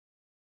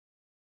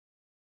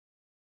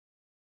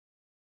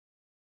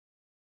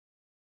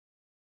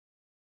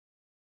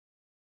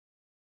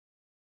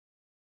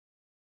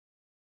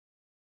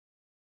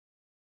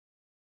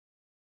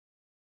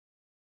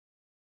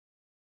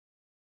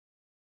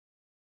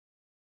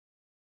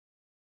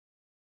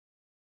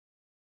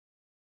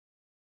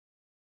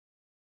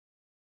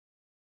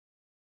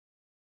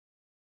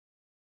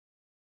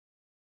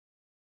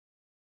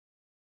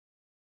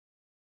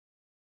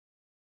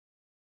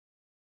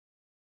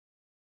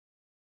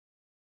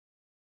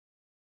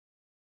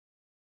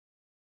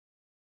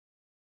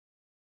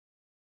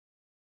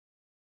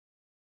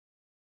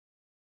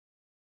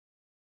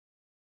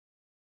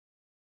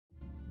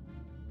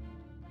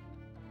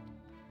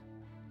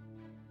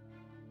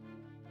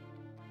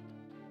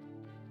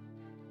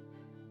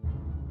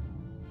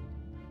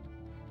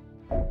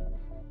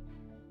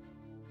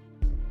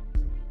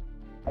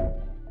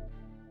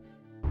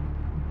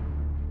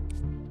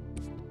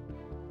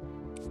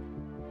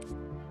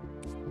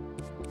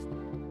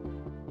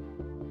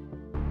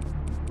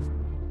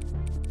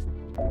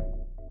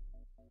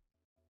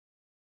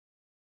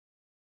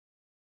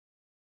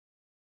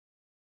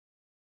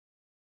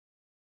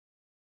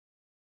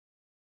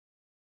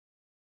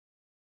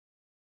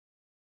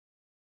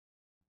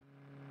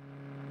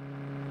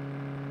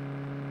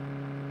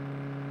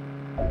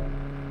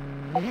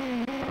Four,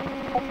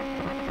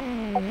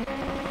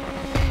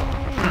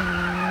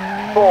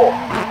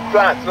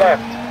 flat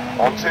left,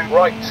 onto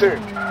right 2,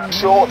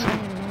 short,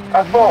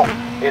 at 4,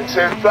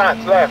 into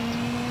flat left,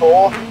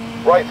 4,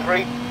 right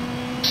 3,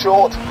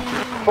 short,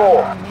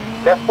 4,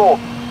 left 4,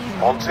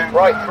 onto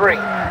right 3,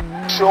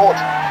 short,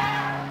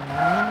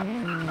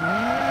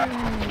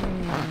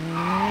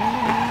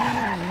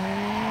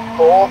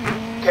 4,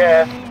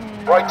 care,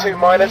 right 2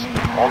 minus,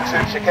 onto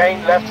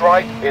chicane, left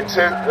right,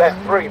 into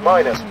left 3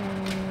 minus,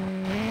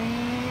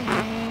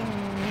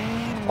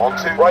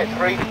 onto right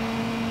 3,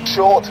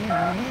 short,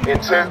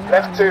 into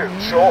left 2,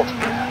 short,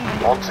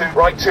 onto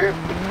right 2,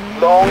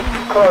 long,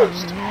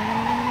 closed.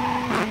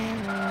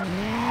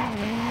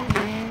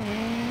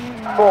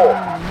 4,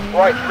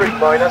 right 3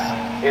 minus,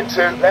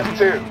 into left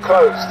 2,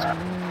 closed.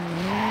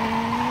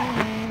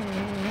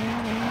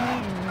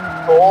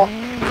 4,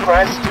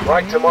 crest,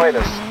 right to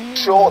minus,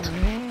 short.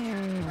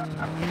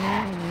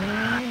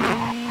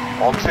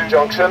 Onto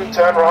junction,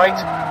 turn right,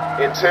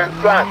 into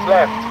flat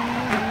left.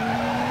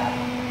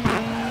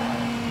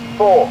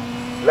 4,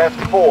 left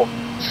 4,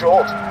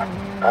 short,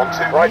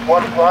 onto right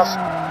 1 plus.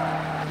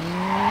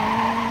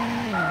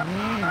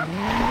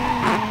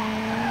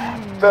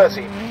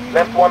 30,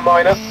 left 1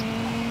 minus.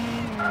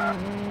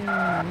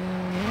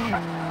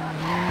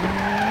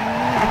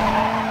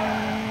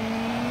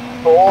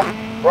 4,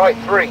 right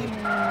 3,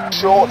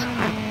 short,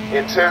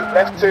 into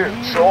left 2,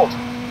 short,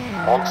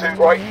 onto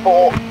right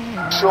 4,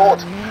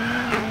 short.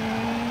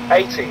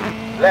 80,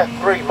 left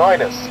 3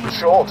 minus,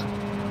 short,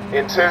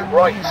 into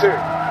right 2.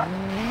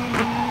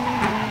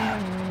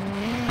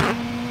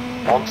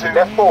 Onto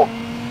left 4,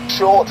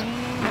 short,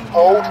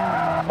 hold,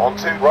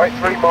 onto right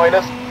 3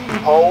 minus,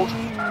 hold,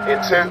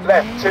 into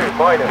left 2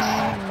 minus,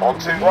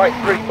 onto right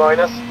 3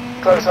 minus,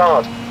 close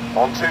hard,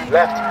 onto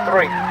left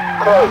 3,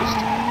 closed.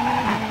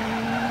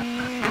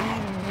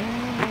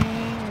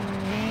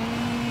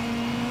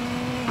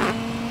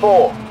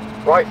 4,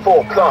 right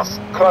 4 plus,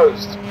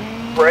 closed,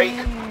 brake,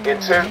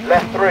 into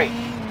left 3,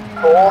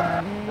 4,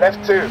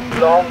 left 2,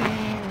 long,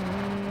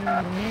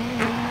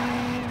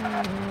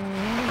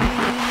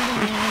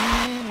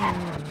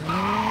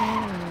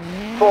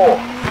 4,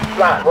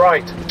 flat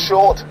right,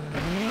 short,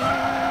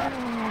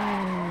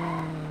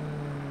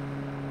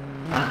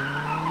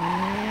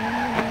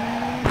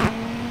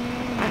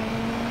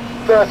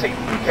 30,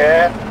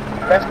 care,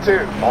 left 2,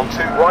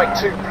 onto right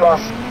 2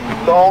 plus,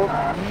 long,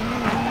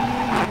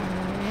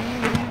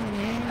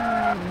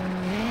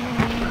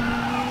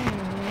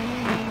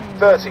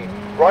 30,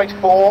 right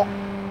 4,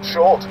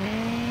 short,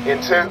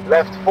 into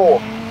left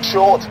 4,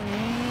 short,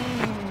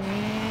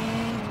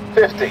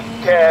 50,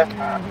 care,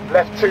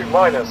 left 2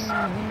 minus,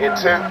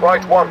 into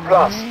right 1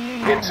 plus,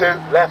 into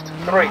left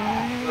 3,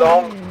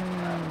 long,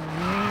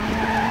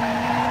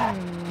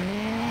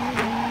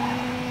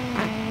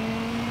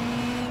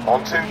 4,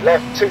 onto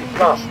left 2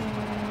 plus,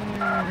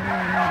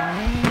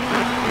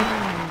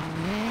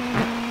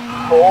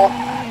 4,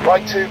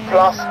 right 2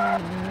 plus,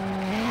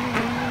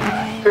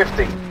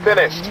 50,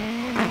 finished.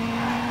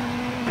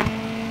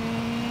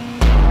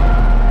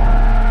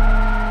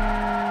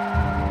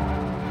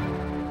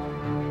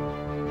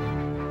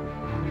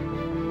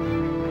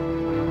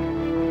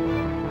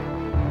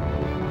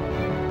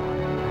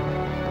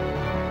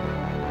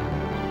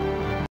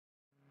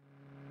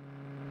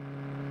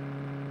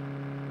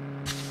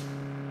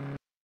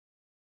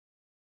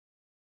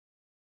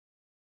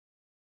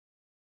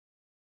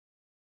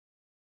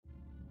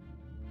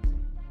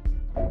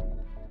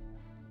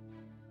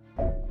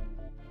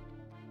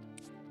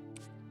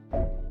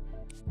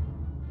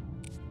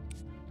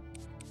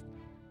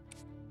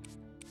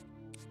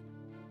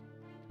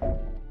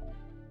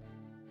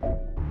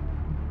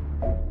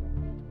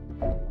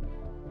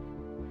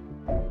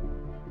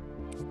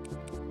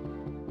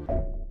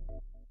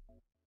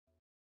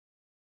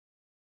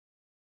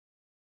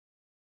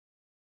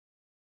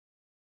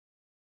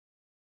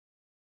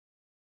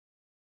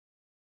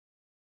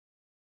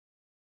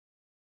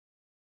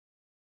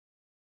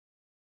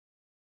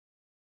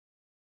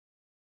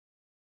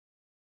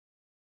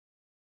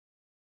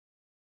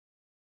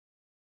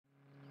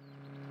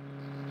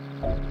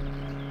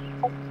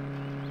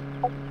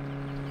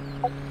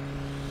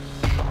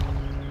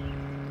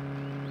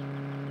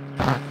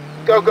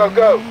 Go, go,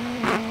 go.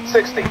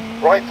 60,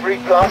 right 3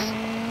 plus,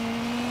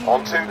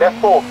 onto left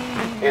 4,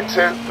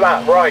 into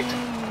flat right,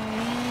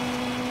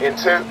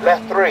 into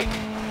left 3,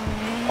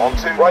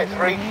 onto right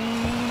 3,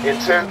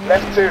 into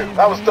left 2.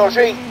 That was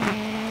dodgy.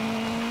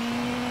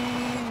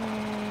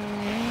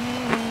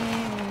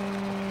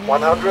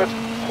 100,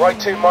 right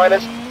 2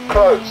 minus,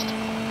 closed.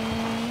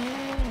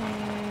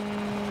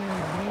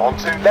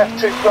 Onto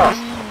left 2 plus,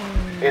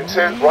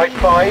 into right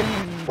 5.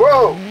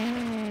 Whoa!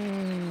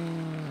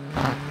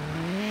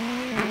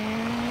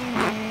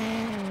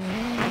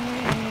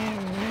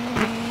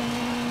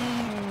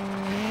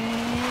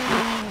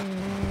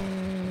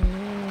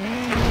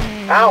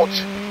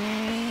 Ouch!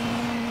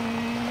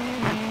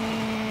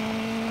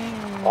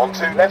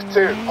 Onto left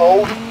 2,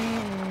 hold.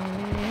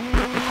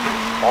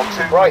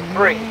 Onto right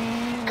 3,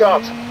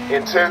 cut,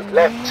 into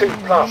left 2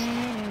 plus,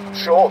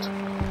 short.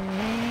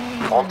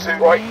 Onto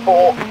right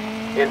 4,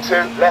 into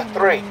left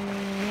 3,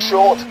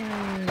 short.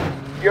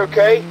 You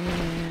okay?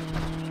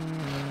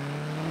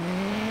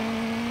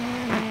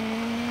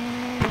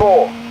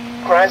 4,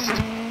 crest.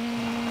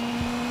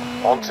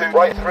 Onto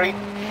right 3,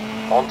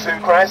 onto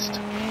crest.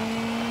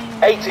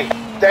 80,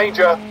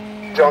 danger.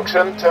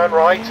 Junction, turn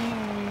right.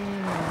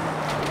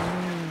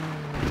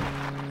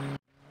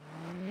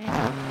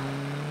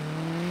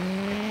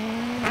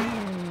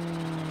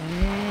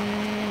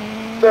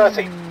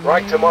 30,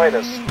 right to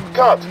minus,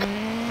 cut.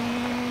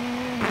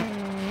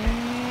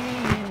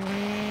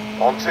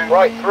 Onto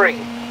right 3,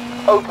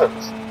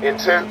 opens,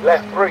 into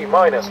left 3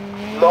 minus,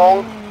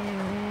 long.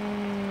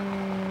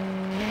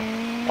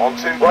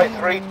 Onto right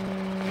 3,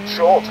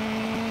 short,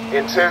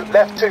 into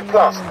left 2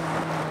 plus.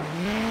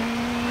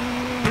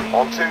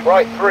 Onto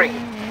right 3,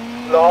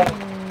 long.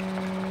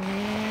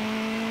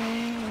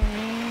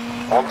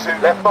 Onto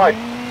left 5,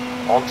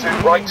 onto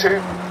right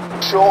 2,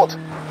 short.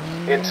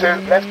 Into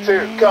left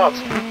 2, cut.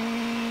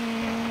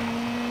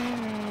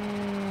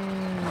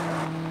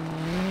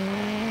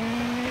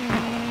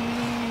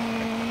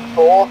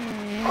 4,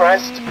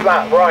 crest,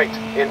 flat right,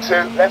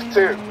 into left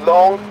 2,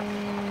 long.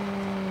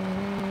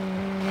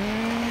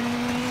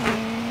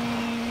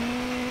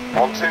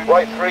 Onto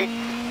right 3,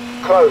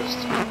 closed.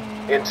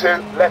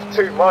 Into left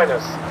 2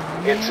 minus,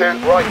 into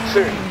right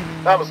 2.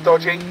 That was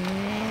dodgy.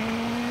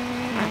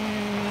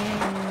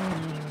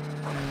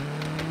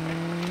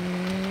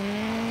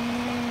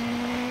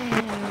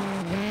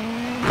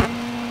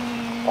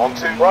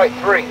 Onto right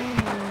 3,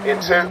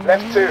 into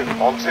left 2,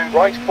 onto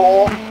right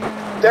 4,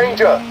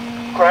 danger,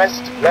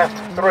 crest, left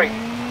 3,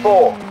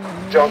 4,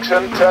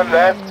 junction, turn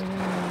left.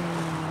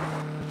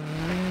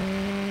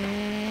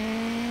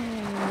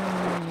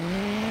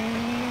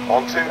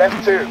 Onto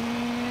left 2,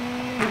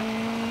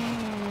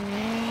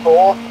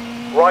 4,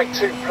 right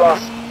 2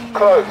 plus,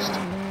 closed,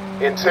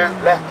 into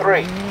left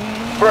 3,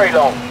 very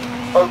long,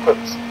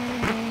 opens.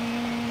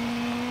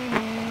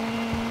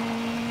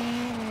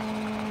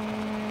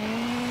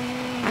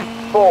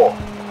 4,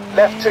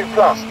 left 2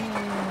 plus,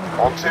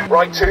 onto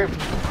right 2,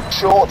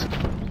 short,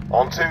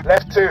 onto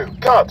left 2,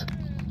 cut.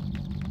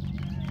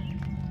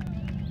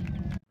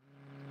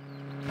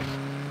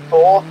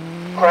 4,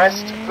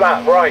 crest,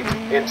 flat right,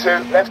 into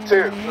left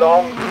 2,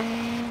 long.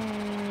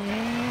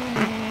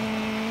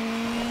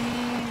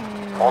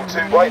 Onto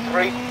right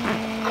 3,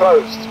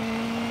 closed,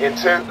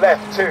 into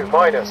left 2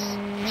 minus,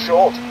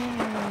 short.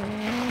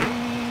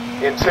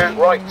 Into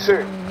right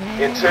 2,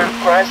 into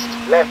crest,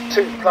 left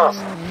 2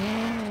 plus.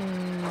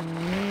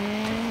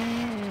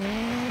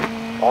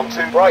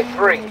 Onto right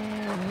 3,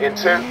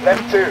 into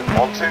left 2,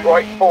 onto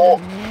right 4,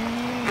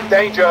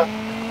 danger,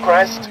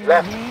 crest,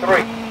 left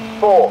 3,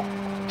 4,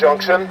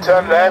 junction,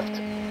 turn left,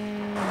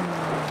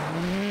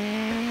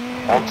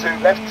 onto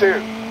left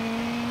 2,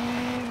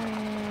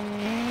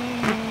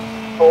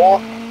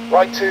 4,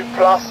 right 2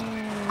 plus,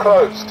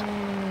 closed,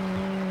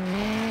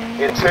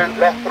 into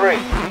left 3,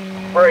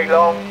 very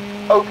long,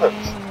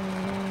 opens.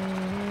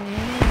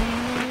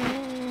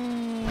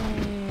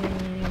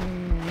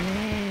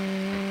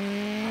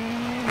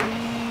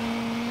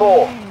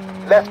 4,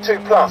 left 2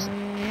 plus,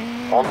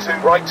 onto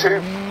right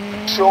 2,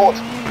 short,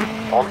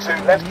 onto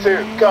left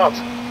 2, cut.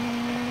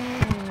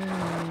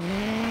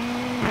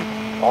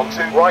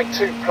 Onto right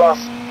 2 plus,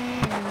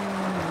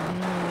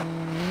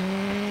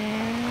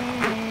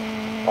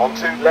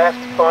 onto left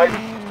 5,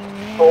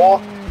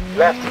 4,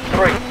 left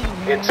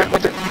 3, into,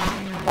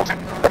 onto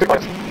left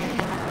minus,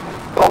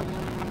 long.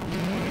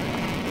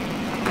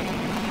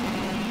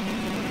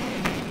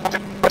 Onto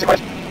right 2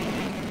 minus.